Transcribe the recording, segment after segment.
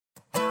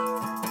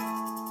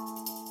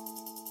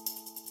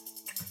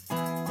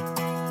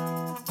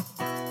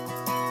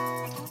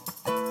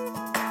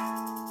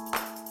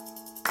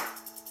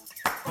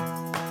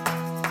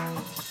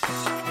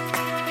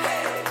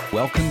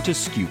Welcome to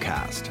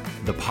SKUcast,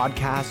 the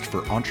podcast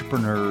for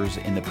entrepreneurs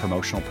in the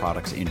promotional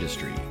products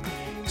industry.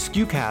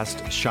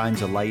 SKUcast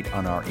shines a light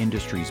on our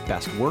industry's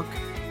best work,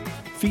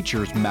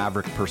 features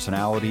maverick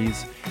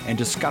personalities, and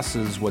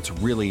discusses what's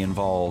really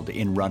involved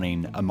in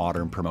running a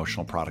modern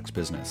promotional products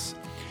business.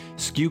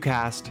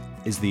 SKUcast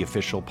is the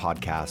official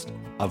podcast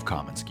of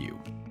commonsku.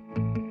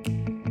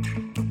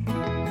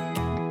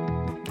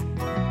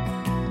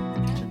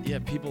 Yeah,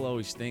 people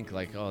always think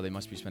like, oh, they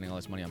must be spending all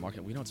this money on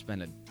marketing. We don't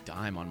spend a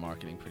dime on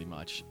marketing pretty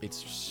much.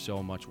 It's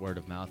so much word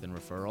of mouth and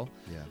referral.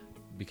 Yeah.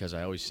 Because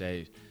I always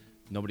say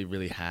nobody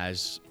really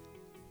has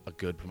a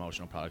good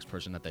promotional products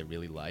person that they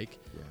really like,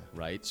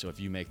 right? So if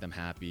you make them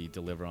happy,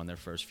 deliver on their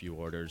first few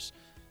orders,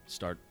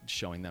 start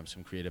showing them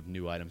some creative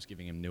new items,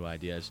 giving them new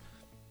ideas.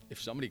 If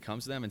somebody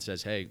comes to them and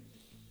says, hey,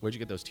 where'd you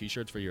get those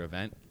t-shirts for your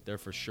event? They're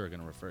for sure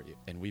going to refer you.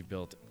 And we've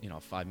built, a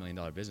 $5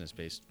 million business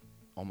based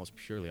almost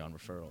purely on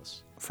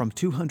referrals. From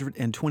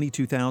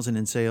 $222,000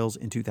 in sales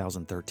in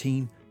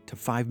 2013 to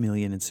 $5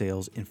 million in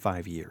sales in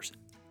 5 years.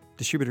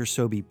 Distributor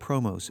SoBe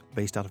Promos,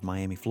 based out of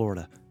Miami,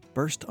 Florida,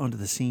 burst onto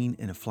the scene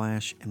in a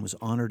flash and was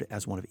honored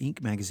as one of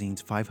Inc.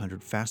 magazine's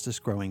 500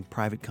 fastest-growing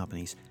private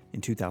companies in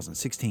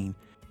 2016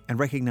 and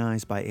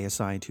recognized by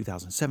ASI in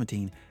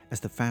 2017 as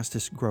the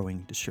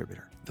fastest-growing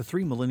distributor. The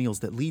three millennials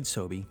that lead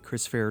SoBe,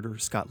 Chris Ferriter,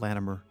 Scott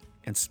Latimer,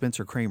 and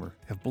Spencer Kramer,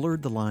 have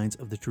blurred the lines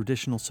of the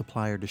traditional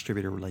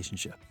supplier-distributor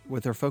relationship.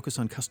 With their focus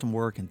on custom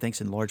work and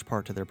thanks in large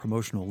part to their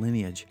promotional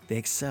lineage, they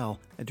excel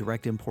at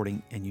direct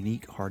importing and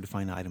unique,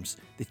 hard-to-find items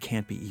that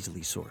can't be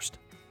easily sourced.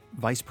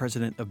 Vice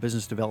President of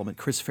Business Development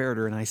Chris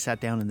Ferriter and I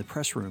sat down in the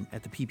press room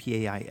at the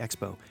PPAI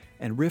Expo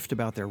and riffed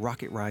about their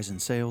rocket rise in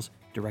sales,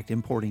 direct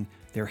importing,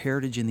 their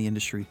heritage in the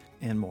industry,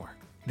 and more.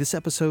 This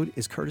episode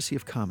is courtesy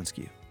of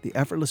commonsku, the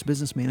effortless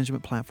business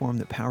management platform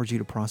that powers you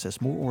to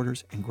process more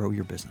orders and grow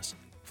your business.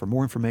 For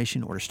more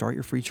information or to start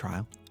your free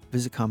trial,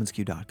 visit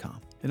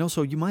commonsku.com. And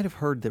also, you might have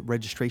heard that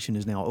registration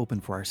is now open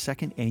for our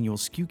second annual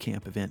SKU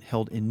Camp event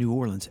held in New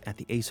Orleans at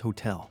the Ace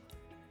Hotel.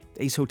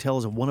 The Ace Hotel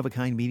is a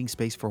one-of-a-kind meeting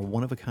space for a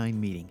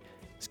one-of-a-kind meeting.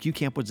 SKU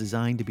Camp was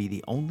designed to be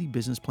the only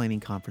business planning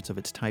conference of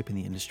its type in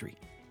the industry.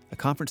 A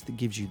conference that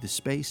gives you the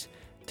space,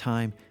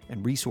 time,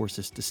 and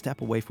resources to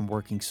step away from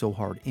working so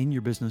hard in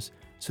your business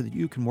so that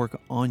you can work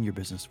on your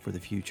business for the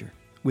future.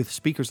 With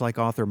speakers like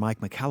author Mike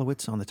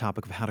Michalowicz on the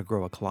topic of how to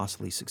grow a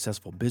colossally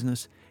successful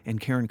business, and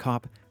Karen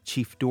Kopp,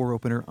 chief door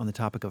opener, on the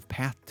topic of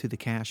path to the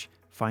cash,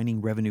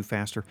 finding revenue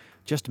faster,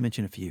 just to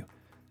mention a few.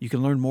 You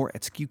can learn more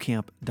at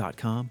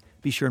SKUcamp.com.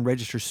 Be sure and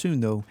register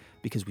soon, though,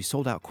 because we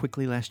sold out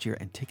quickly last year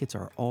and tickets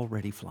are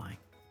already flying.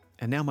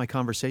 And now my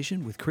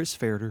conversation with Chris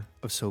Ferriter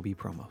of SoBe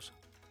Promos.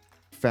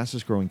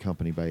 Fastest growing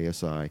company by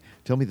ASI.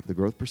 Tell me the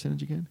growth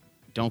percentage again.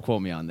 Don't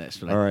quote me on this,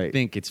 but All I right.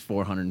 think it's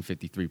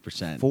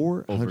 453%.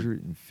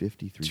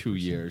 453%. 2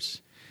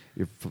 years.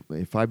 You're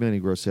 $5 million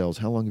in gross sales.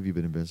 How long have you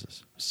been in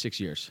business? 6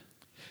 years.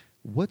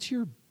 What's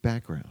your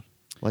background?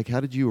 Like,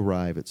 how did you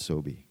arrive at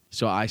SoBe?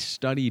 So I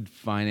studied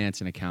finance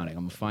and accounting.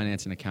 I'm a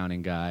finance and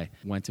accounting guy.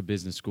 Went to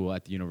business school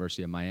at the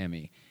University of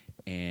Miami.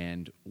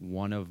 And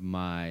one of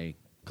my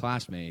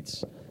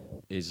classmates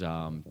is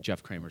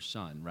Jeff Kramer's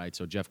son, right?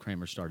 So Jeff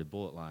Kramer started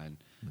Bullet Line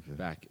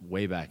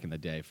way back in the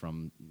day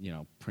from,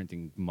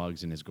 printing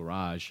mugs in his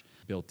garage,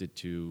 built it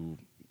to,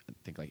 I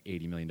think, like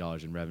 $80 million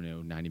in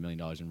revenue, $90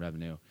 million in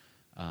revenue,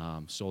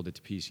 sold it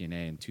to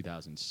PCNA in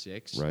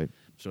 2006. Right.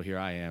 So here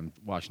I am,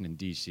 Washington,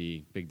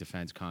 D.C., big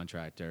defense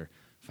contractor,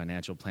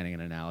 financial planning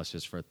and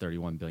analysis for a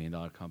 $31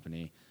 billion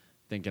company,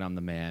 thinking I'm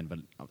the man, but,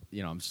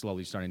 I'm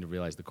slowly starting to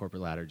realize the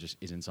corporate ladder just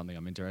isn't something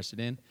I'm interested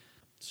in.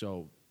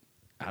 So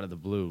out of the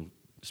blue,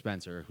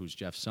 Spencer, who's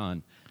Jeff's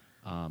son,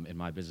 and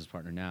my business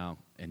partner now,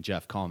 and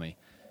Jeff call me,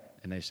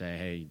 and they say,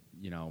 hey,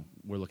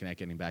 we're looking at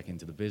getting back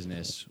into the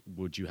business.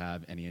 Would you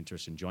have any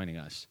interest in joining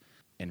us?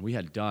 And we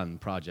had done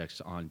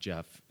projects on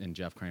Jeff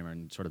Kramer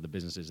and sort of the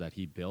businesses that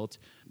he built.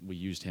 We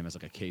used him as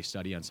like a case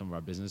study on some of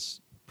our business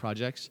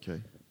projects.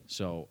 Okay.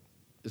 So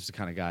this is the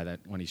kind of guy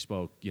that when he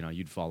spoke,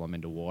 you'd follow him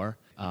into war.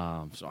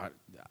 So I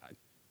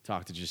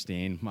talked to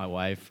Justine, my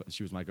wife.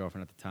 She was my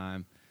girlfriend at the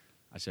time.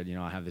 I said,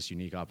 I have this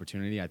unique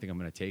opportunity. I think I'm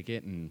going to take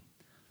it. And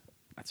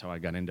that's how I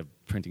got into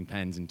printing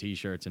pens and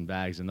T-shirts and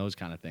bags and those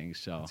kind of things.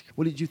 So,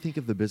 what did you think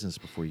of the business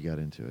before you got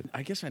into it?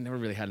 I guess I never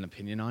really had an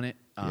opinion on it.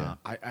 Yeah.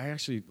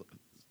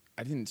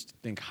 I didn't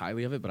think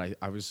highly of it, but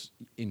I was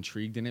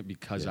intrigued in it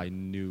because I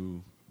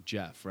knew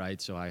Jeff,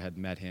 right? So I had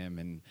met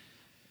him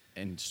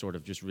and sort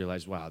of just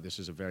realized, wow, this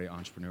is a very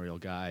entrepreneurial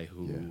guy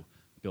who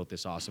built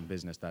this awesome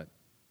business that,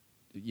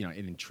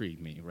 it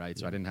intrigued me, right?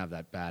 So I didn't have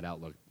that bad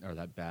outlook or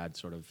that bad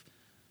sort of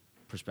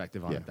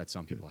perspective on it that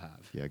some people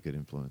have. Yeah, good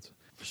influence.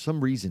 For some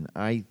reason,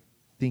 I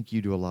think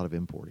you do a lot of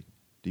importing.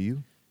 Do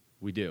you?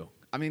 We do.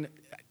 I mean,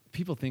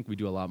 people think we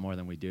do a lot more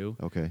than we do.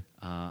 Okay.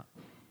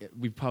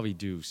 We probably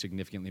do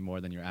significantly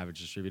more than your average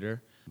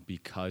distributor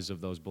because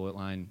of those Bullet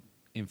Line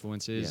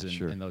influences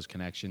and those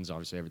connections.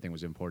 Obviously, everything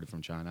was imported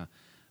from China.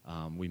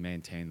 We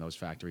maintain those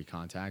factory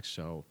contacts,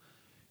 so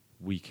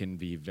we can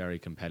be very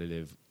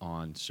competitive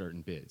on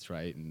certain bids,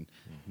 right? And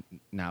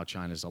now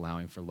China's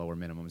allowing for lower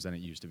minimums than it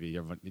used to be.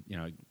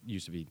 It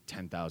used to be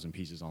 10,000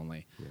 pieces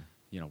only.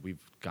 Yeah. We've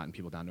gotten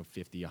people down to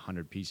 50,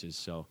 100 pieces.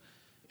 So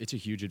it's a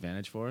huge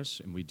advantage for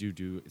us. And we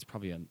do it's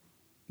probably a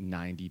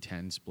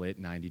 90-10 split,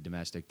 90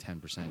 domestic,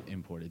 10%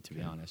 imported, to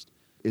be honest.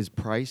 Is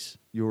price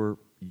your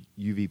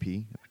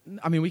UVP?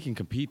 I mean, we can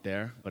compete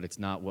there, but that's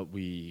not what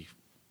we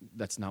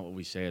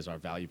say is our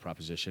value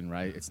proposition,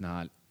 right? It's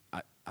not,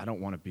 I don't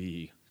want to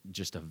be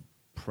just a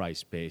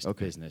price-based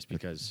business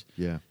because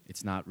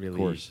it's not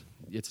really,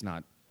 it's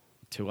not,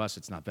 to us,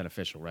 it's not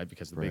beneficial, right?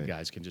 Because the big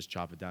guys can just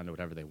chop it down to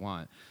whatever they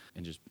want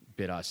and just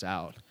bid us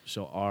out.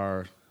 So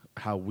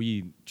how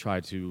we try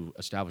to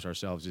establish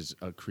ourselves is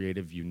a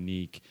creative,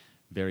 unique,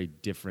 very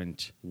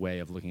different way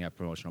of looking at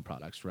promotional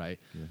products, right?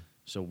 Yeah.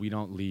 So we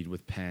don't lead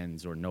with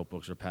pens or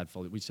notebooks or pad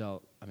folder.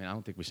 I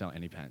don't think we sell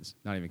any pens.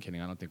 Not even kidding.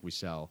 I don't think we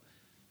sell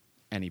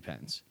any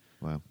pens.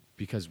 Wow.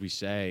 Because we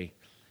say,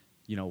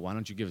 why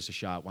don't you give us a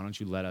shot? Why don't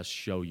you let us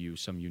show you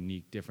some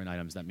unique, different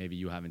items that maybe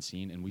you haven't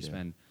seen? And we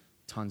spend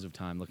tons of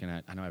time looking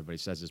at, I know everybody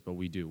says this, but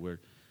we do. We're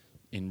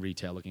in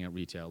retail,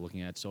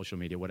 looking at social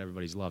media, what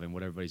everybody's loving,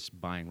 what everybody's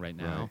buying right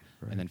now,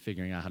 and then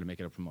figuring out how to make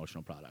it a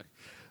promotional product.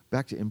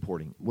 Back to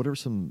importing. What are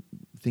some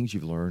things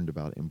you've learned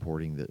about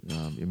importing that,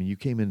 you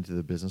came into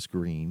the business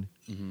green,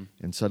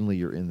 and suddenly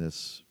you're in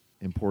this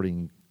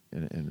importing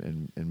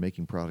and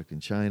making product in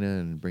China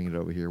and bringing it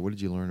over here. What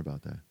did you learn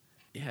about that?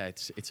 Yeah,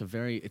 it's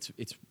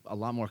a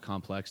lot more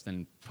complex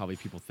than probably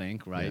people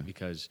think, right? Yeah.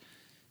 Because,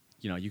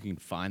 you can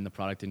find the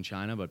product in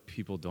China, but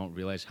people don't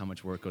realize how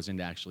much work goes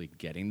into actually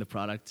getting the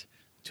product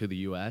to the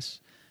U.S.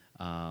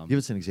 Give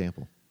us an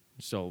example.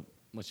 So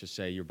let's just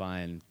say you're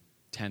buying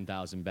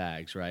 10,000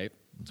 bags, right?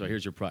 So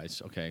here's your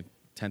price. Okay,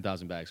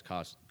 10,000 bags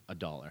cost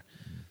 $1.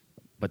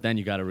 But then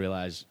you got to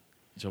realize,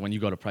 so when you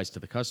go to price to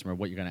the customer,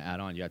 what you're going to add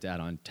on, you have to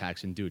add on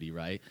tax and duty,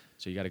 right?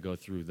 So you got to go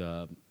through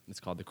it's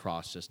called the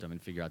cross system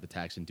and figure out the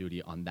tax and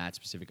duty on that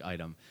specific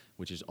item,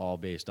 which is all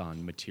based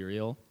on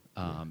material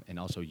and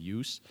also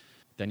use.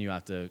 Then you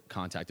have to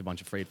contact a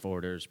bunch of freight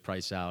forwarders,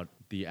 price out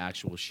the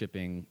actual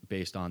shipping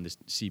based on the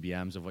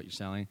CBMs of what you're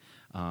selling.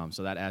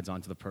 So that adds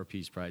on to the per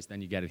piece price.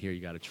 Then you get it here,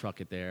 you got to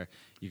truck it there.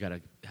 You got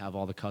to have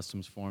all the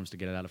customs forms to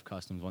get it out of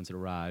customs once it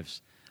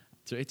arrives.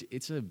 So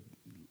it's a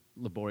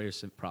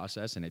laborious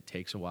process, and it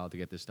takes a while to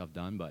get this stuff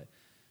done. But,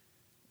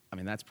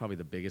 that's probably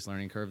the biggest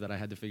learning curve that I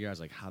had to figure out. I was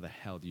like, how the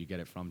hell do you get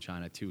it from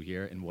China to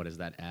here, and what does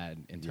that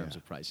add in terms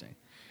of pricing?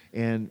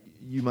 And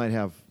you might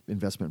have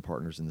investment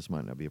partners, and this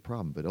might not be a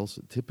problem, but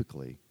also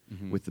typically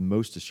with the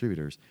most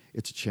distributors,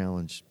 it's a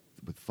challenge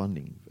with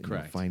funding,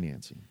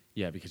 financing.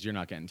 Yeah, because you're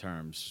not getting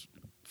terms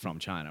from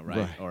China,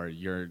 right? Or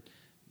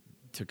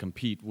to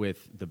compete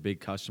with the big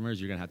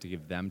customers, you're going to have to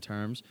give them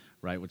terms,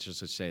 right? Which is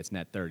to say it's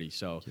net 30.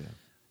 So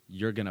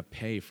you're going to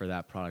pay for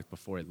that product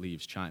before it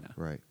leaves China.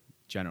 Right.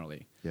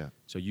 Generally. Yeah.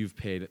 So you've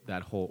paid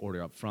that whole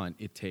order up front.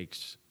 It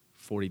takes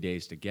 40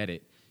 days to get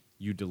it.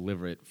 You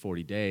deliver it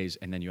 40 days,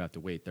 and then you have to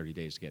wait 30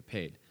 days to get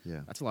paid.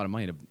 Yeah. That's a lot of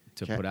money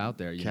to put out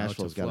there. Cash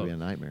flow's got to be a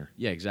nightmare.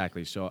 Yeah,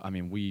 exactly. So,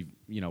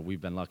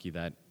 we've been lucky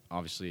that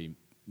obviously,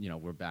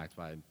 we're backed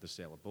by the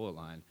sale of Bullet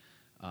Line.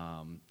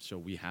 So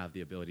we have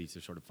the ability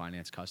to sort of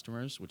finance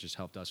customers, which has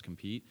helped us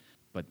compete.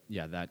 But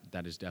yeah,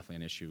 that is definitely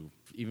an issue,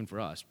 even for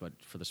us. But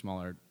for the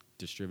smaller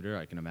distributor,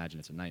 I can imagine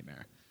it's a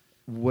nightmare.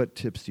 What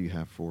tips do you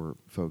have for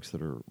folks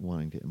that are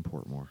wanting to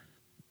import more?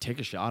 Take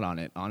a shot on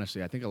it,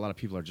 honestly. I think a lot of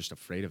people are just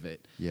afraid of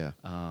it. Yeah.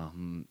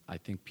 I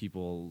think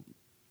people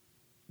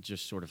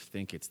just sort of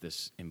think it's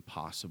this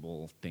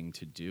impossible thing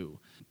to do.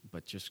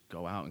 But just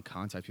go out and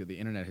contact people. The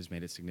internet has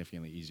made it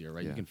significantly easier,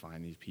 right? Yeah. You can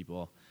find these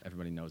people.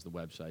 Everybody knows the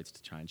websites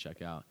to try and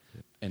check out.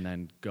 Yeah. And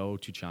then go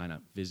to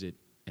China, visit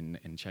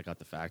and check out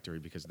the factory,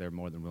 because they're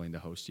more than willing to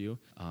host you.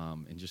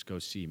 And just go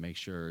see, make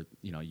sure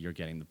you're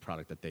getting the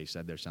product that they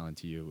said they're selling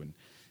to you, and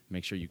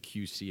make sure you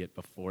QC it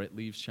before it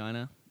leaves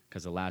China,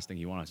 because the last thing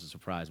you want is a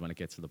surprise when it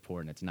gets to the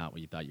port and it's not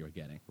what you thought you were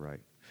getting. Right.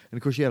 And,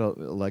 of course, you had a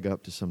leg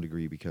up to some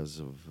degree because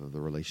of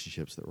the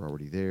relationships that were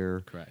already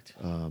there. Correct.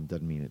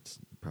 Doesn't mean it's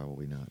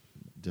probably not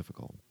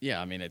difficult.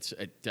 Yeah,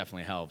 it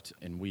definitely helped.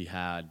 And we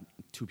had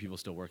 2 people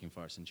still working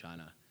for us in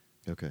China.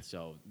 Okay.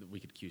 So we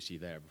could QC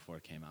there before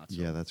it came out.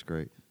 So. Yeah, that's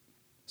great.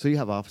 So you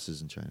have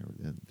offices in China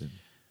then?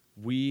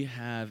 We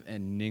have a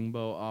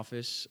Ningbo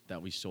office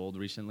that we sold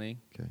recently,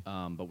 okay.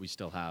 But we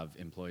still have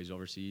employees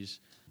overseas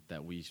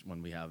that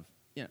when we have,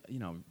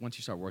 once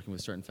you start working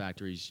with certain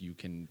factories, you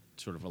can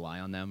sort of rely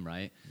on them,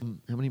 right?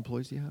 How many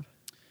employees do you have?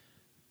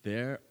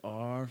 There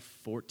are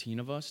 14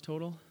 of us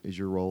total. Is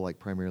your role like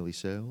primarily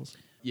sales?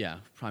 Yeah,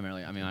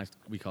 primarily.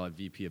 We call it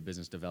VP of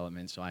Business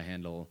Development, so I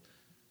handle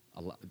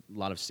a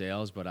lot of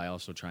sales, but I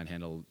also try and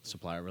handle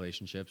supplier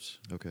relationships.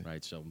 Okay.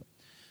 Right, so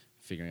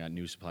figuring out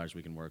new suppliers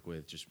we can work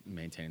with, just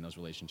maintaining those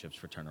relationships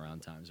for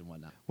turnaround times and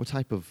whatnot. What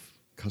type of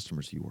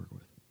customers do you work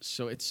with?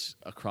 So it's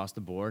across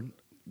the board.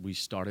 We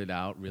started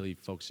out really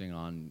focusing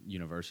on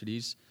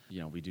universities.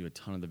 We do a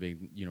ton of the big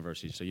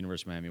universities. So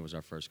University of Miami was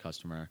our first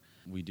customer.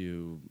 We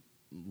do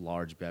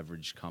large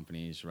beverage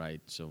companies,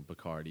 right? So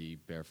Bacardi,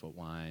 Barefoot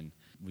Wine.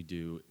 We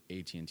do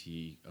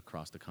AT&T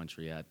across the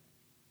country at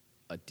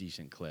a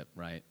decent clip,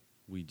 right?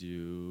 We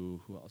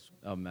do, who else?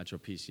 Oh, Metro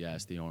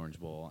PCS, the Orange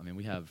Bowl. I mean,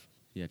 we have,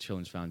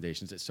 Children's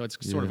Foundations. So it's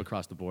sort of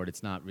across the board.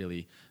 It's not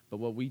really, but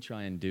what we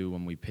try and do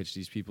when we pitch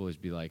these people is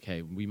be like,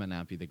 hey, we might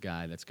not be the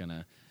guy that's going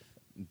to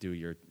do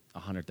your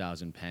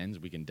 100,000 pens.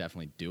 We can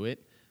definitely do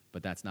it,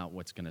 but that's not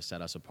what's going to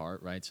set us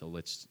apart, right? So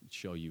let's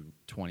show you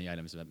 20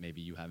 items that maybe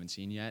you haven't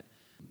seen yet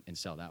and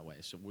sell that way.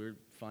 So we're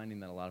finding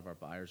that a lot of our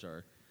buyers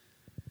are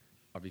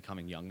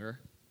becoming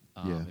younger,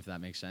 if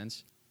that makes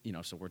sense.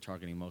 So we're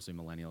targeting mostly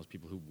millennials,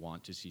 people who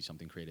want to see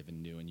something creative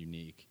and new and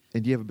unique.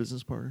 And do you have a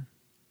business partner?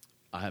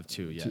 I have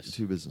two, yes.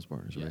 Two business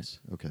partners, right? Yes.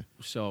 Okay.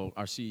 So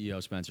our CEO,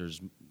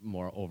 Spencer's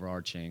more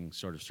overarching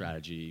sort of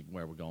strategy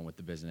where we're going with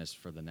the business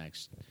for the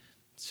next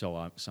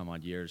some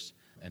odd years.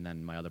 And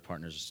then my other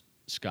partner's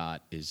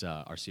Scott is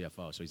our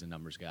CFO, so he's a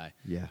numbers guy.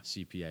 Yeah.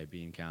 CPA,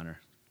 bean counter.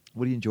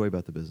 What do you enjoy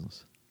about the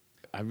business?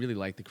 I really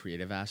like the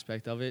creative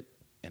aspect of it,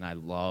 and I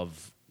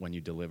love when you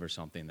deliver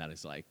something that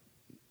is like,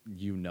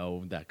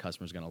 that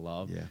customer's going to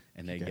love,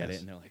 and they get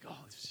it, and they're like, oh,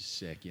 this is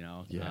sick,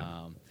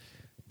 Yeah.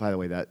 By the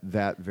way,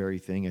 that very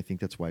thing, I think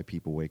that's why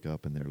people wake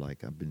up and they're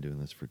like, I've been doing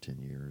this for 10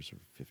 years or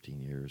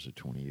 15 years or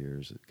 20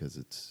 years,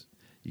 because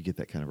you get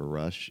that kind of a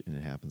rush, and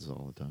it happens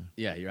all the time.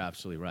 Yeah, you're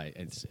absolutely right.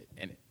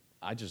 And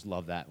I just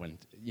love that when,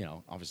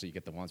 obviously you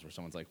get the ones where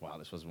someone's like, wow,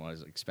 this wasn't what I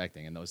was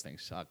expecting, and those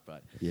things suck.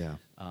 But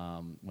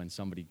when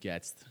somebody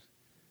gets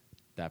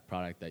that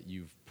product that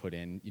you've put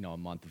in, a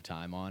month of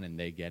time on, and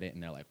they get it,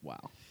 and they're like, wow,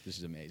 this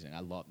is amazing.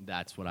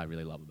 That's what I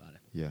really love about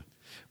it. Yeah.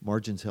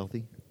 Margins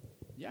healthy?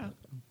 Yeah.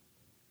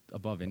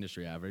 Above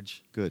industry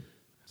average. Good.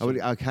 So,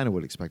 I kind of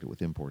would expect it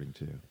with importing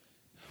too.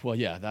 Well,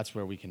 yeah, that's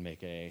where we can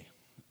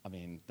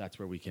that's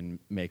where we can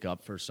make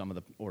up for some of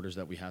the orders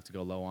that we have to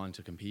go low on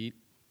to compete,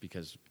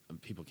 because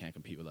people can't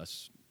compete with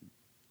us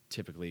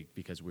typically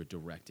because we're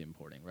direct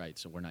importing, right?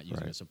 So we're not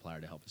using a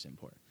supplier to help us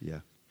import. Yeah.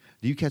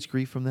 Do you catch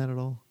grief from that at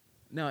all?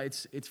 No,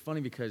 it's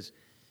funny because,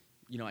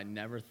 I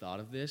never thought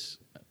of this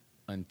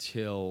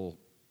until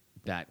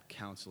that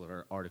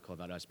Counselor article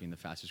about us being the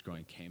fastest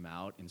growing came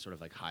out and sort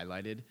of like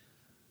highlighted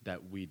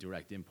that we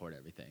direct import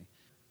everything.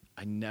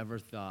 I never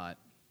thought,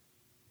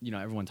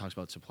 everyone talks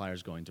about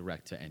suppliers going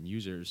direct to end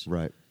users.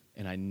 Right.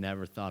 And I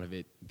never thought of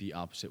it the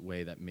opposite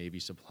way, that maybe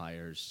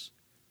suppliers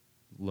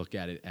look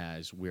at it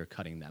as we're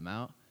cutting them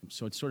out.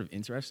 So it's sort of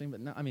interesting,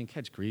 but no,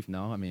 catch grief,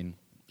 no.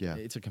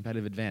 It's a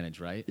competitive advantage,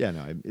 right? Yeah,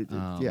 no,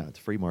 it's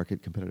a free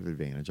market, competitive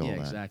advantage, all that.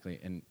 Yeah, exactly.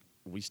 And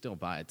we still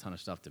buy a ton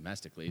of stuff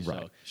domestically.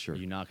 Right, so sure.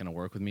 You're not going to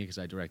work with me because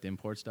I direct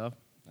import stuff?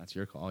 That's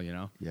your call,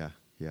 Yeah, yeah.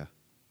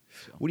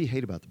 So. What do you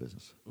hate about the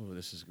business? Oh,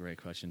 this is a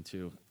great question,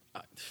 too.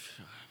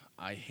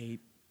 I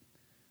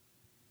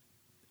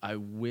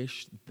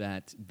wish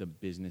that the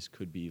business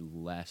could be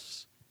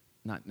less,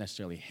 not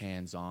necessarily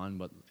hands-on,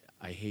 but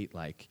I hate,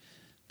 like,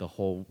 the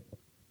whole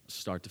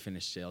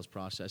start-to-finish sales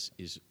process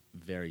is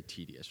very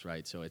tedious,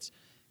 right? So it's,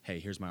 hey,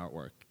 here's my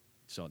artwork.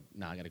 So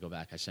now I got to go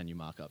back. I send you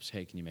mock-ups.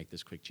 Hey, can you make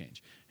this quick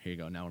change? Here you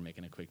go. Now we're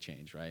making a quick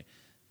change, right?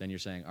 Then you're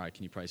saying, all right,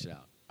 can you price it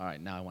out? All right,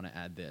 now I want to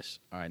add this.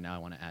 All right, now I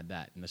want to add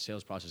that. And the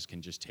sales process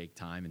can just take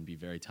time and be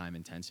very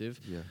time-intensive.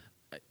 Yeah.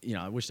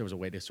 I wish there was a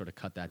way to sort of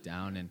cut that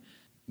down and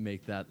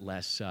make that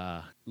less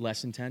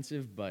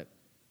intensive. But,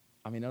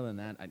 other than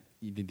that,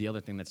 the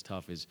other thing that's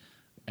tough is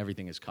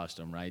everything is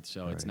custom, right?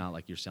 So it's not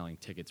like you're selling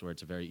tickets where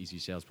it's a very easy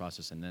sales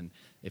process. And then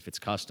if it's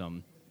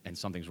custom and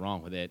something's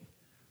wrong with it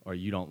or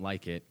you don't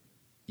like it,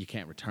 you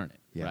can't return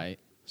it, right?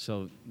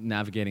 So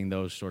navigating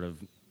those sort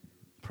of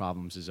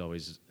problems is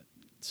always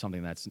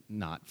something that's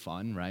not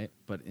fun, right?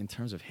 But in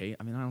terms of hate,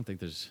 I don't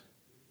think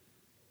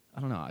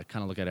I don't know. I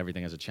kind of look at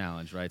everything as a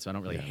challenge, right? So I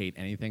don't really hate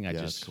anything.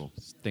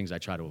 Things I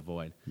try to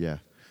avoid. Yeah.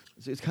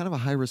 So it's kind of a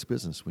high-risk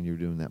business when you're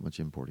doing that much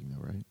importing,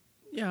 though, right?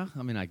 Yeah,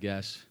 I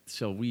guess.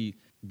 So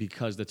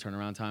because the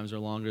turnaround times are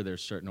longer,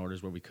 there's certain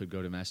orders where we could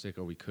go domestic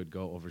or we could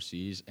go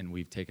overseas, and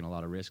we've taken a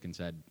lot of risk and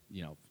said,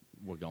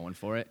 we're going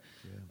for it,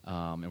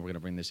 and we're going to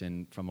bring this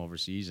in from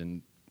overseas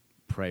and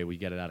pray we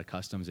get it out of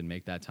customs and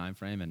make that time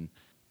frame. And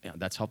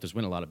that's helped us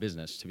win a lot of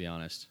business, to be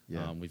honest.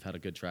 Yeah. We've had a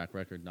good track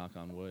record, knock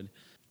on wood.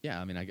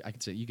 Yeah, I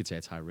could say you could say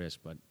it's high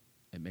risk, but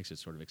it makes it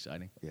sort of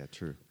exciting. Yeah,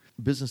 true.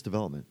 Business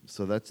development.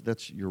 So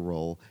that's your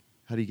role.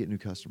 How do you get new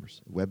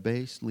customers?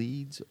 Web-based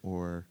leads,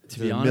 or to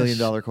be honest, $1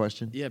 million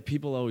question? Yeah,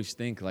 people always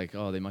think like,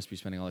 oh, they must be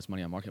spending all this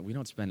money on marketing. We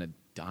don't spend a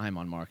dime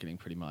on marketing,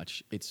 pretty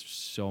much. It's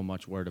so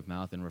much word of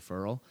mouth and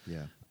referral.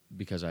 Yeah.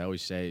 Because I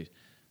always say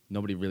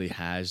nobody really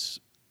has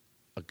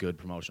a good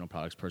promotional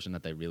products person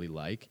that they really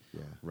like,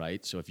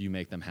 right? So if you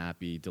make them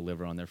happy,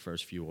 deliver on their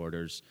first few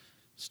orders,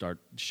 start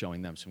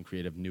showing them some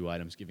creative new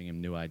items, giving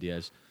them new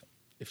ideas.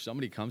 If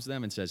somebody comes to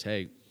them and says,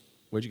 hey,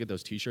 where'd you get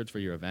those T-shirts for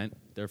your event?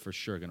 They're for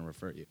sure going to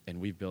refer you.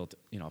 And we've built,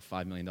 a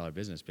 $5 million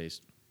business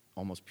based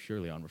almost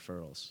purely on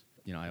referrals.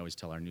 I always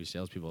tell our new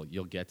salespeople,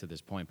 you'll get to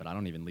this point, but I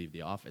don't even leave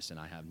the office and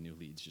I have new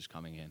leads just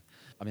coming in.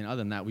 Other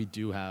than that, we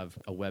do have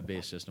a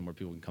web-based system where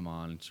people can come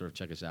on and sort of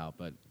check us out,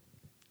 but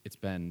it's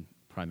been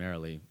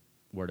primarily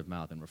word of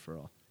mouth and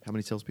referral. How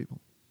many salespeople?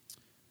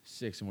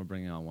 6, and we're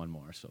bringing on 1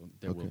 more, so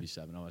there will be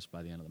 7 of us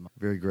by the end of the month.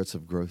 Very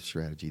aggressive growth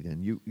strategy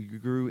then. You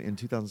grew in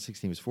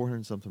 2016, it was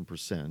 400-something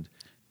percent.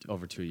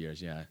 Over 2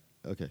 years, yeah.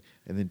 Okay.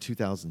 And then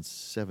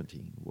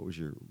 2017, what was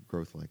your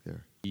growth like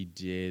there? We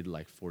did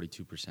like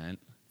 42%.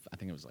 I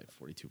think it was like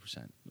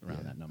 42%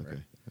 around that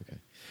number. Okay.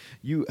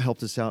 You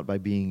helped us out by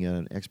being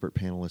an expert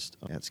panelist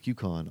at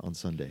SKUCon on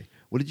Sunday.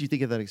 What did you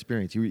think of that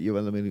experience? Let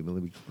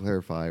me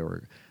clarify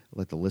or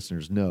let the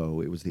listeners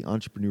know. It was the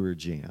Entrepreneur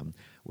Jam,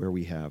 where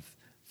we have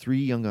 3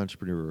 young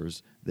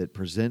entrepreneurs that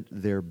present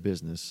their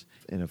business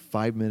in a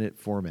 5-minute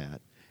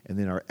format, and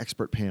then our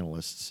expert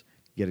panelists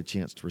get a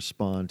chance to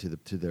respond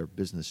to their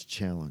business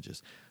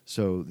challenges.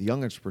 So the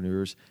young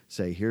entrepreneurs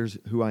say, here's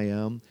who I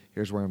am,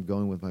 here's where I'm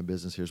going with my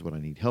business, here's what I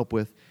need help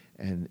with,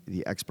 and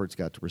the experts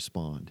got to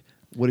respond.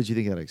 What did you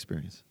think of that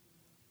experience?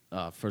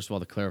 First of all,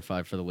 to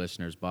clarify for the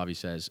listeners, Bobby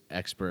says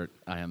expert.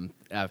 I am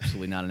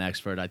absolutely not an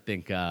expert. I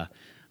think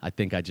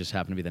I just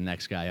happen to be the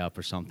next guy up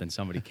or something.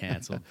 Somebody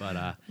canceled,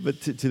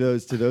 but to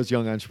those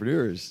young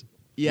entrepreneurs,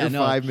 yeah,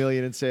 you're $5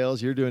 million in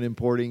sales. You're doing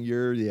importing.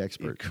 You're the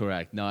expert.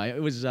 Correct. No,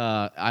 it was.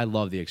 I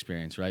love the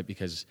experience, right?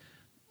 Because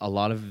a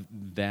lot of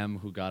them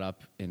who got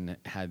up and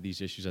had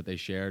these issues that they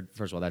shared.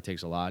 First of all, that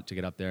takes a lot to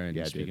get up there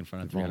and speak in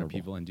front of 300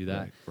 people and do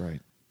that.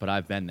 Right. But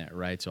I've been there,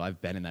 right? So I've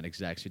been in that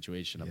exact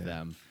situation of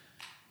them,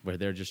 where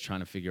they're just trying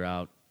to figure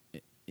out,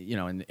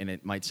 and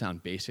it might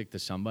sound basic to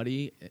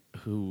somebody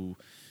who.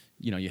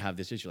 You have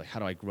this issue, like, how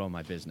do I grow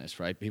my business,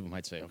 right? People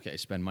might say, okay,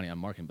 spend money on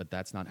marketing, but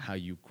that's not how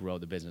you grow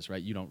the business,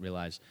 right? You don't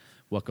realize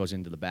what goes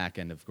into the back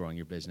end of growing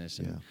your business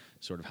and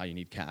sort of how you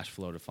need cash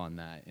flow to fund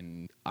that.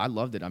 And I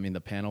loved it. I mean,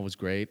 the panel was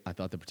great. I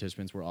thought the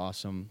participants were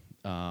awesome.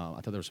 I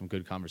thought there was some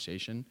good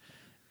conversation.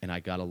 And I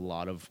got a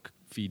lot of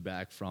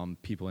feedback from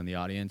people in the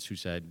audience who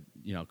said,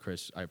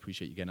 Chris, I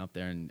appreciate you getting up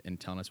there and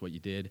telling us what you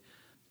did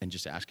and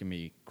just asking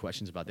me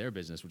questions about their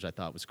business, which I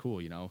thought was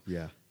cool,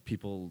 Yeah.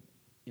 People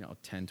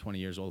 10, 20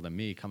 years older than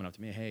me coming up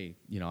to me, hey,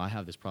 I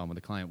have this problem with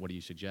a client. What do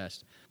you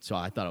suggest? So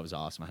I thought it was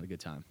awesome. I had a good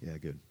time. Yeah,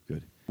 good.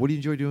 What do you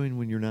enjoy doing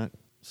when you're not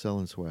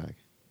selling swag?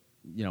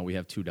 We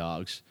have 2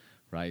 dogs,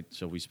 right?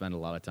 So we spend a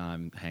lot of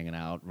time hanging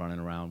out, running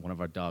around. One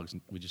of our dogs,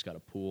 we just got a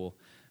pool.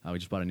 We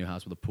just bought a new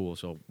house with a pool,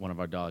 so one of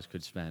our dogs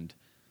could spend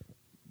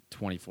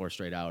 24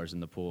 straight hours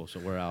in the pool. So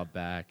we're out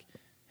back,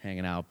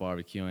 hanging out,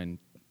 barbecuing.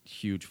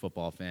 Huge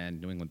football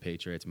fan, New England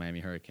Patriots,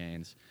 Miami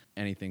Hurricanes,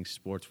 anything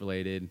sports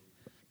related.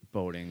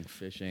 Boating,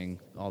 fishing,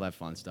 all that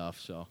fun stuff.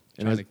 So,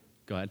 go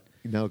ahead.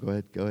 No, go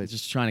ahead.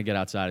 Just trying to get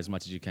outside as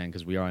much as you can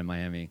because we are in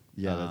Miami.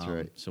 Yeah, that's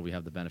right. So we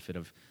have the benefit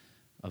of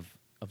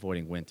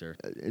avoiding winter.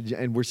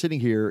 And we're sitting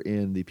here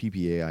in the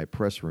PPAI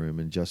press room,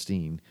 and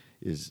Justine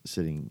is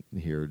sitting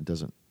here and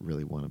doesn't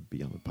really want to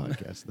be on the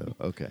podcast, though.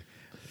 Okay.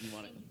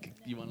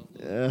 You want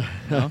to?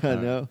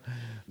 No.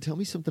 Tell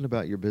me something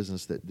about your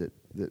business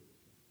that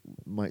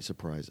might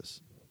surprise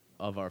us.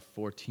 Of our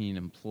 14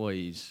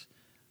 employees,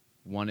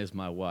 1 is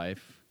my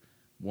wife.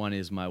 1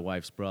 is my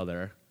wife's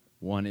brother,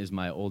 1 is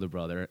my older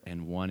brother,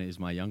 and 1 is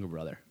my younger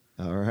brother.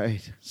 All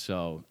right.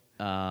 So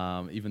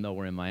even though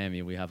we're in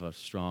Miami, we have a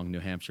strong New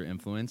Hampshire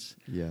influence.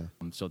 Yeah.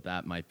 So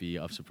that might be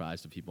of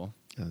surprise to people.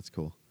 Oh, that's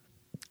cool.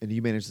 And do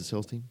you manage the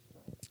sales team?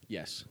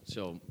 Yes.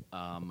 So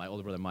my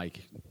older brother,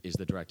 Mike, is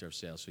the director of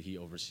sales. So he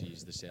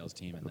oversees the sales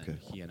team, and then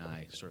he and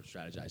I sort of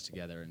strategize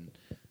together. And,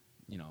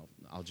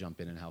 I'll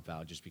jump in and help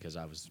out just because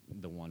I was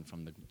the one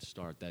from the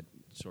start that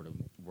sort of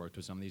worked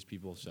with some of these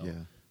people. So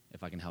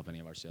if I can help any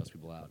of our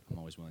salespeople out, I'm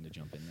always willing to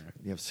jump in there.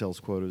 You have sales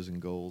quotas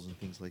and goals and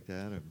things like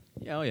that? Or?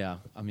 Yeah, oh yeah.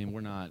 I mean,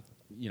 we're not,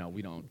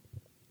 we don't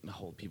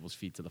hold people's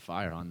feet to the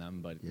fire on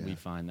them, but we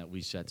find that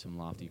we set some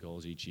lofty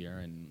goals each year,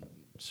 and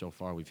so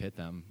far we've hit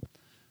them.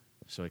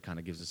 So it kind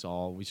of gives us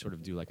all, we sort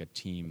of do like a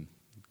team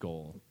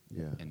goal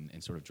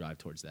and sort of drive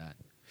towards that.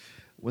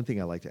 One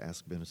thing I like to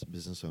ask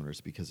business owners,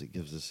 because it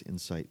gives us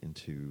insight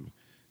into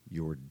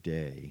your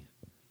day,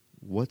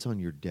 what's on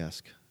your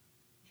desk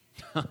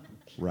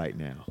right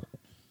now?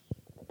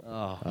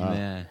 Oh,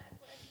 man.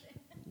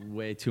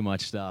 Way too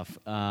much stuff.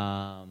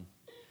 What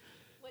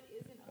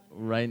isn't on?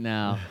 Right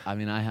now, I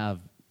mean, I have,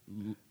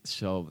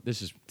 so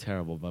this is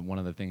terrible, but one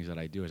of the things that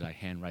I do is I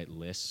handwrite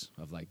lists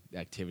of like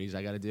activities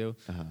I got to do,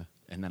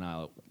 and then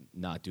I'll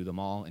not do them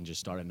all and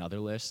just start another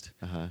list.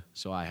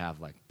 So I have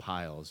like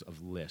piles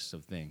of lists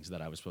of things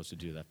that I was supposed to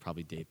do that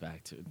probably date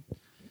back to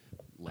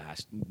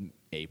last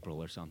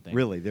April or something.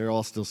 Really? They're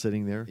all still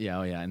sitting there? Yeah,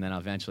 oh yeah. And then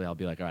eventually I'll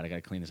be like, all right, I got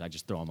to clean this. I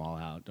just throw them all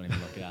out. Don't even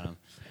look at them.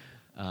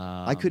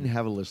 I couldn't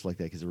have a list like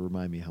that because it would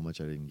remind me how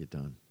much I didn't get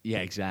done. Yeah,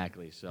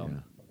 exactly. So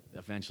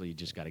eventually you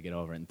just got to get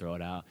over it and throw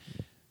it out.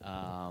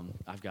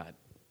 I've got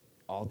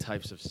all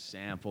types of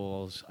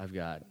samples. I've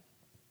got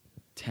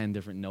 10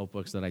 different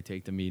notebooks that I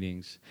take to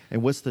meetings.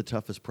 And what's the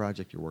toughest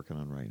project you're working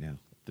on right now?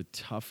 The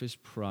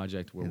toughest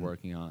project we're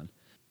working on,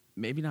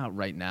 maybe not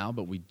right now,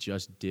 but we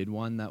just did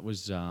one that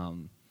was,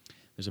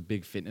 there's a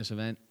big fitness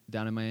event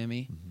down in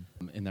Miami,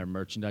 and their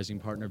merchandising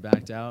partner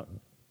backed out.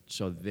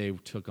 So they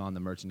took on the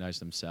merchandise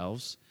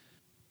themselves,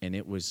 and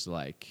it was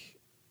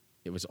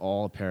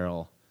all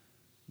apparel,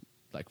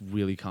 like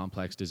really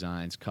complex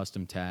designs,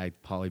 custom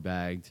tagged,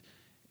 polybagged,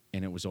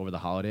 and it was over the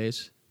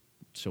holidays.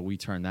 So we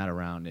turned that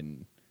around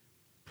in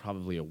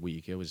probably a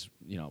week. It was,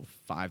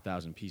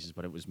 5,000 pieces,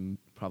 but it was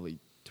probably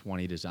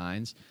 20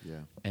 designs. Yeah.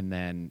 And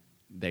then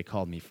they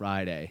called me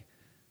Friday.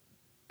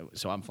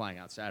 So I'm flying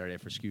out Saturday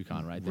for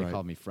SKUCon, right? They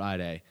called me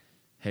Friday.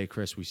 Hey,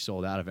 Chris, we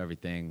sold out of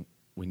everything.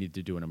 We need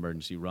to do an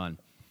emergency run.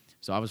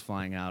 So I was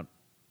flying out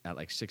at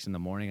like 6 in the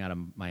morning out of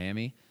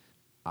Miami.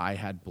 I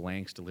had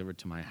blanks delivered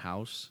to my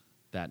house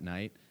that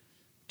night.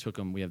 Took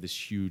them. We have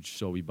this huge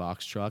SoBe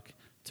box truck.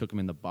 Took them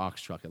in the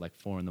box truck at like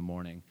 4 in the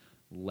morning.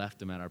 Left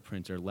them at our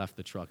printer. Left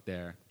the truck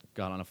there.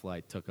 Got on a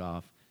flight. Took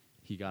off.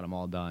 He got them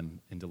all done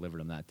and delivered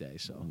them that day.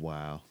 So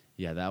wow.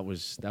 Yeah, that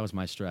was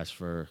my stress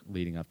for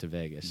leading up to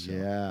Vegas. So.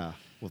 Yeah.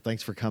 Well,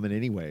 thanks for coming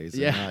anyways.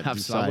 Yeah, and not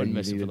absolutely. I wouldn't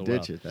miss it deciding for you the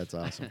need to ditch world. it. That's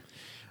awesome.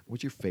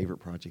 What's your favorite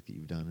project that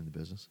you've done in the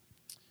business?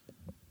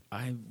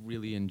 I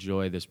really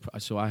enjoy this.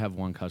 So I have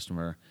one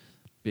customer,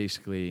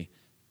 basically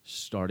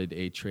started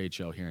a trade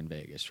show here in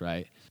Vegas,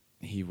 right?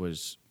 He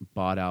was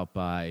bought out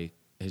by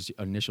his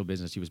initial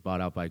business. He was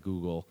bought out by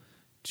Google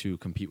to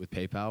compete with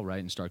PayPal, right,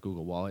 and start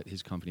Google Wallet.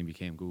 His company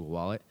became Google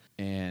Wallet.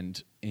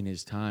 And in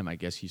his time, I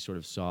guess he sort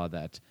of saw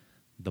that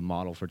the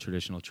model for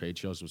traditional trade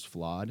shows was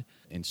flawed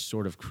and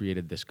sort of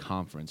created this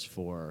conference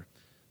for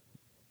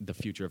the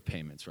future of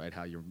payments, right?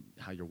 How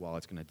your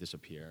wallet's going to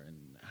disappear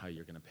and how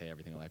you're going to pay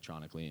everything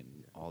electronically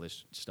and all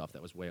this stuff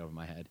that was way over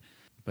my head.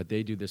 But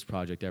they do this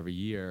project every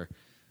year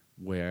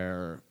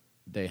where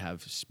they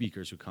have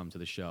speakers who come to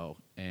the show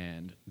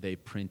and they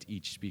print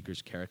each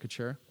speaker's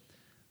caricature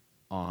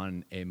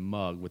on a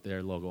mug with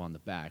their logo on the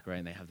back, right?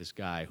 And they have this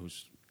guy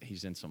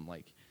he's in some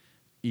like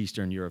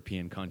Eastern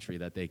European country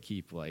that they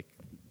keep like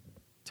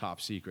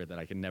top secret that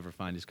I can never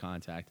find his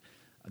contact,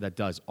 that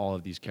does all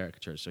of these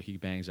caricatures. So he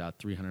bangs out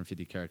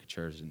 350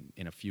 caricatures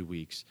in a few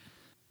weeks,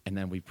 and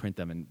then we print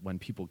them. And when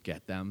people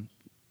get them,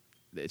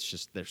 it's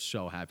just they're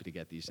so happy to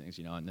get these things,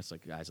 And it's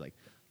like guys like,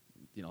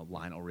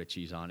 Lionel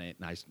Richie's on it,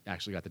 and I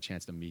actually got the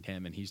chance to meet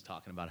him, and he's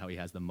talking about how he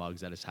has the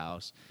mugs at his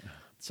house.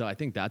 So I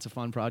think that's a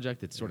fun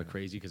project. It's sort of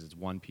crazy because it's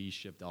one piece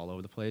shipped all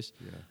over the place.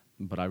 Yeah.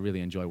 But I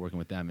really enjoy working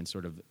with them and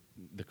sort of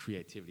the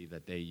creativity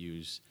that they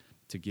use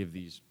to give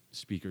these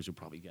speakers who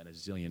probably get a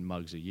zillion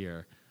mugs a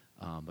year.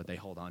 But they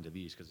hold on to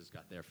these because it's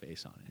got their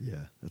face on it.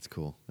 Yeah, that's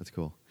cool. That's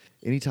cool.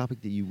 Any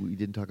topic that we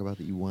didn't talk about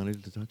that you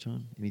wanted to touch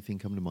on? Anything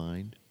come to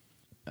mind?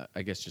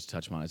 I guess just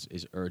touch on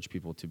is urge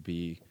people to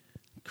be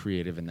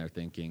creative in their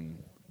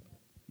thinking.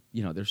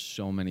 There's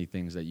so many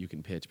things that you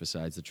can pitch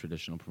besides the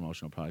traditional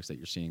promotional products that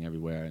you're seeing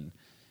everywhere. And,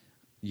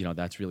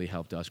 that's really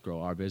helped us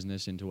grow our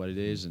business into what it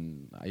is.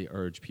 And I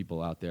urge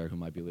people out there who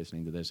might be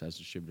listening to this as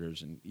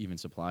distributors and even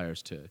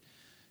suppliers to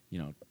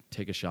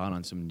take a shot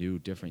on some new,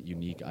 different,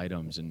 unique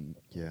items and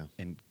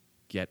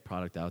get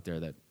product out there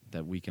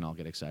that we can all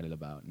get excited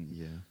about.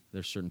 And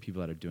there's certain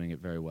people that are doing it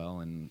very well,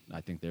 and I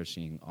think they're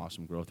seeing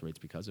awesome growth rates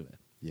because of it.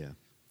 Yeah.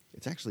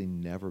 It's actually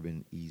never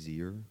been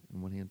easier,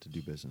 on one hand, to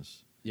do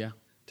business. Yeah.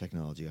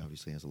 Technology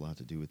obviously has a lot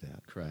to do with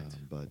that. Correct.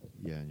 But,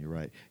 yeah, and you're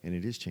right. And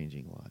it is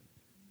changing a lot.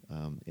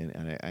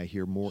 And I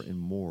hear more and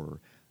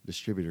more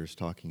distributors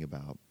talking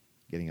about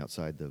getting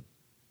outside the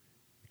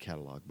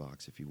catalog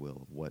box, if you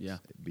will, of what's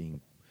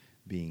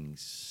being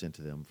sent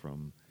to them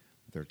from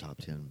their top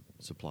 10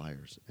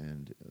 suppliers.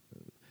 And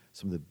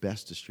some of the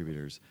best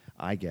distributors,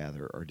 I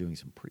gather, are doing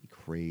some pretty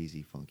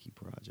crazy, funky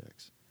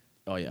projects.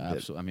 Oh, yeah,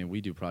 absolutely. I mean, we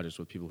do projects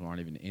with people who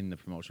aren't even in the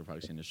promotional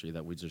products industry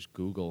that we just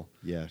Google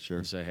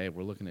and say, hey,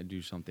 we're looking to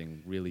do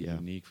something really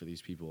unique for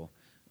these people.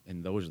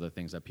 And those are the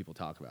things that people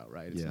talk about,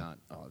 right? It's not,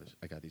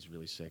 I got these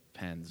really sick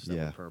pens that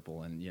are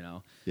purple and,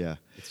 Yeah.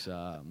 It's,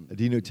 do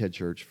you know Ted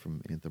Church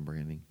from Anthem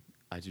Branding?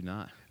 I do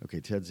not. Okay,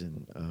 Ted's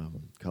in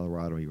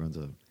Colorado. He runs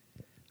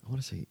I want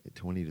to say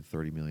 20 to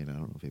 30 million. I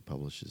don't know if he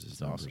publishes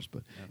his numbers,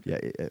 awesome.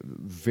 but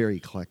very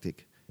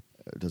eclectic.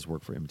 Does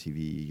work for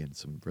MTV and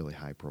some really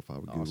high profile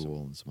with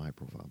Google and some high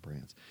profile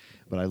brands.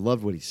 But I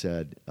loved what he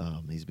said.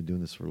 He's been doing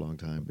this for a long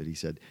time, but he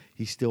said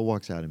he still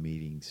walks out of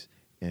meetings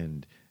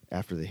and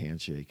after the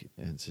handshake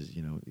and says,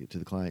 to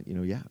the client,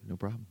 yeah, no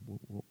problem.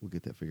 We'll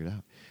get that figured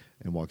out.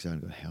 And walks out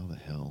and goes, how the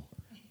hell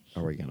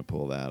are we going to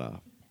pull that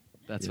off?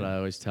 That's what I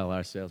always tell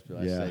our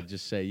salespeople. I say,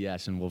 just say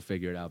yes, and we'll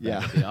figure it out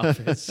back at the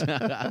office.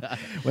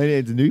 When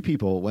it's new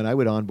people, when I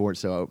would onboard,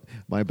 so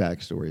my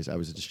backstory is I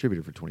was a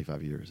distributor for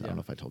 25 years. I don't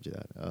know if I told you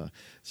that.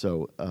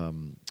 So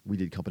we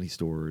did company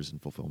stores and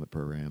fulfillment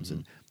programs,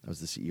 and I was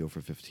the CEO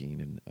for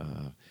 15,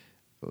 and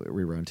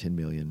we were around 10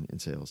 million in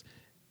sales.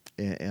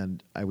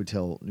 And I would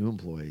tell new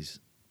employees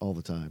all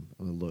the time,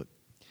 look,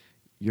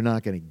 you're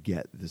not going to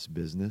get this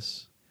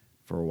business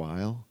for a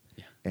while,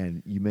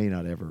 and you may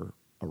not ever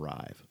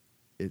arrive.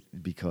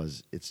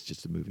 Because it's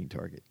just a moving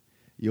target.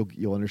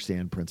 You'll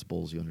understand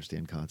principles, you'll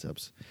understand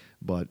concepts,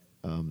 but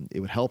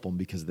it would help them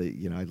because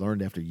I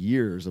learned after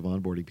years of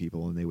onboarding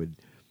people, and they would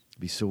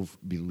be so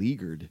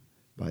beleaguered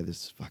by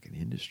this fucking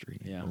industry,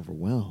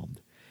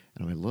 overwhelmed.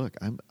 And I'm like,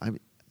 look,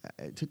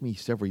 it took me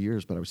several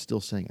years, but I was still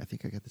saying, I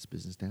think I got this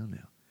business down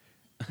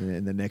now.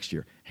 And the next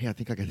year, hey, I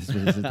think I got this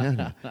business down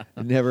now.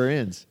 It never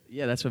ends.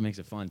 Yeah, that's what makes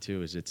it fun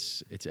too. Is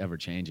it's ever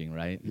changing,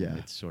 right? Yeah.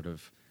 It's sort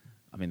of,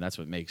 I mean, that's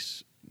what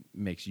makes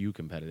you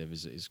competitive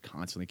is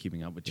constantly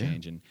keeping up with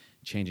change and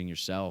changing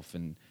yourself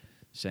and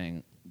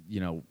saying,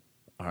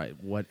 all right,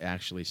 what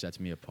actually sets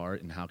me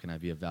apart and how can I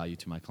be of value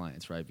to my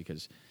clients, right?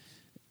 Because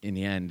in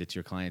the end, it's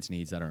your clients'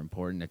 needs that are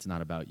important. It's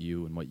not about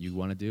you and what you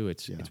want to do.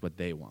 It's what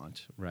they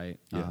want, right?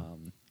 Yeah.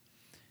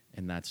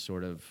 And that's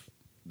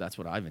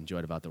what I've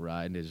enjoyed about the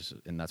ride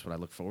and that's what I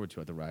look forward to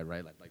at the ride,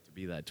 right? I'd like to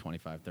be that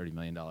 $25-30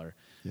 million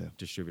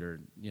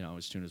distributor,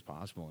 as soon as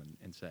possible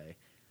and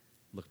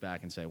look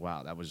back and say,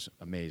 wow, that was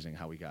amazing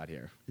how we got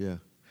here. Yeah.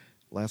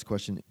 Last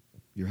question.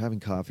 You're having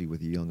coffee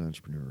with a young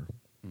entrepreneur,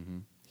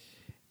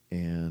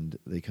 and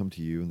they come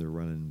to you and they're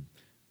running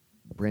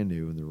brand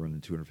new and they're running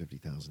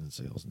 $250,000 in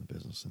sales in the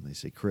business. And they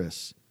say,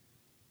 Chris,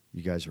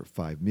 you guys are at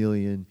 $5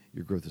 million.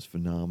 Your growth is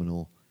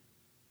phenomenal.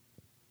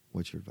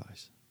 What's your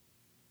advice?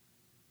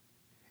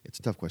 It's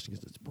a tough question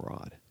because it's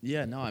broad.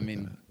 Yeah, no, I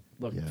mean,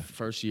 look,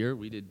 first year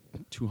we did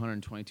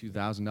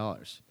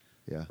 $222,000.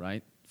 Yeah.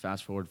 Right?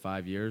 Fast forward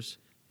 5 years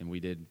and we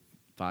did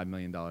 $5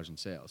 million in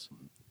sales.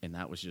 And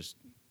that was just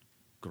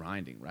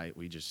grinding, right?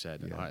 We just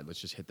said, all right, let's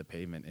just hit the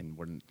pavement and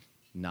we're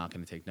not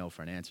going to take no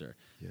for an answer.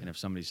 Yeah. And if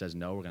somebody says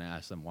no, we're going to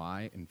ask them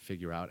why and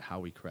figure out how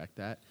we correct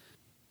that.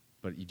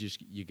 But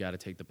you got to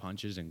take the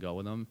punches and go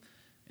with them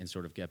and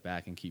sort of get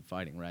back and keep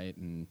fighting, right?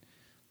 And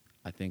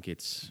I think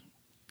it's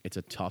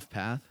a tough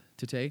path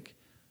to take,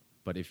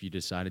 but if you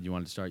decided you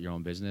wanted to start your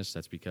own business,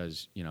 that's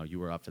because, you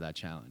were up for that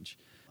challenge.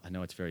 I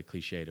know it's very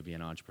cliche to be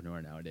an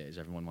entrepreneur nowadays.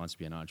 Everyone wants to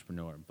be an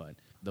entrepreneur, but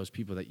those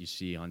people that you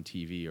see on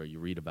TV or you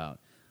read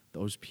about,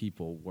 those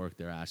people work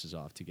their asses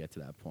off to get to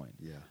that point.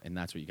 Yeah. And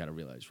that's what you got to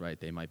realize, right?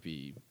 They might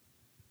be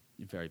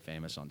very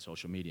famous on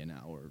social media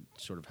now or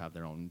sort of have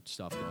their own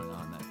stuff going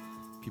on that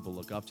people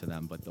look up to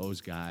them, but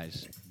those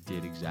guys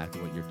did exactly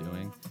what you're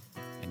doing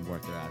and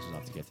worked their asses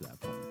off to get to that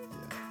point.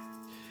 Yeah.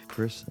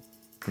 Chris,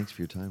 thanks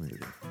for your time today.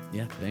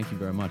 Yeah, thank you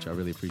very much. I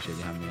really appreciate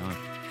you having me on.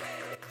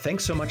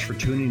 Thanks so much for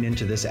tuning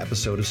into this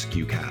episode of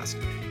SKUcast.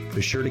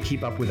 Be sure to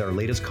keep up with our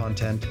latest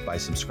content by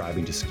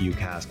subscribing to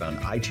SKUcast on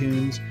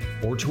iTunes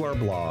or to our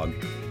blog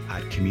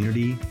at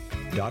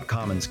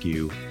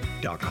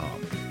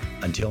community.commonsku.com.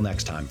 Until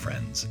next time,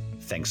 friends,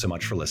 thanks so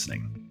much for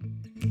listening.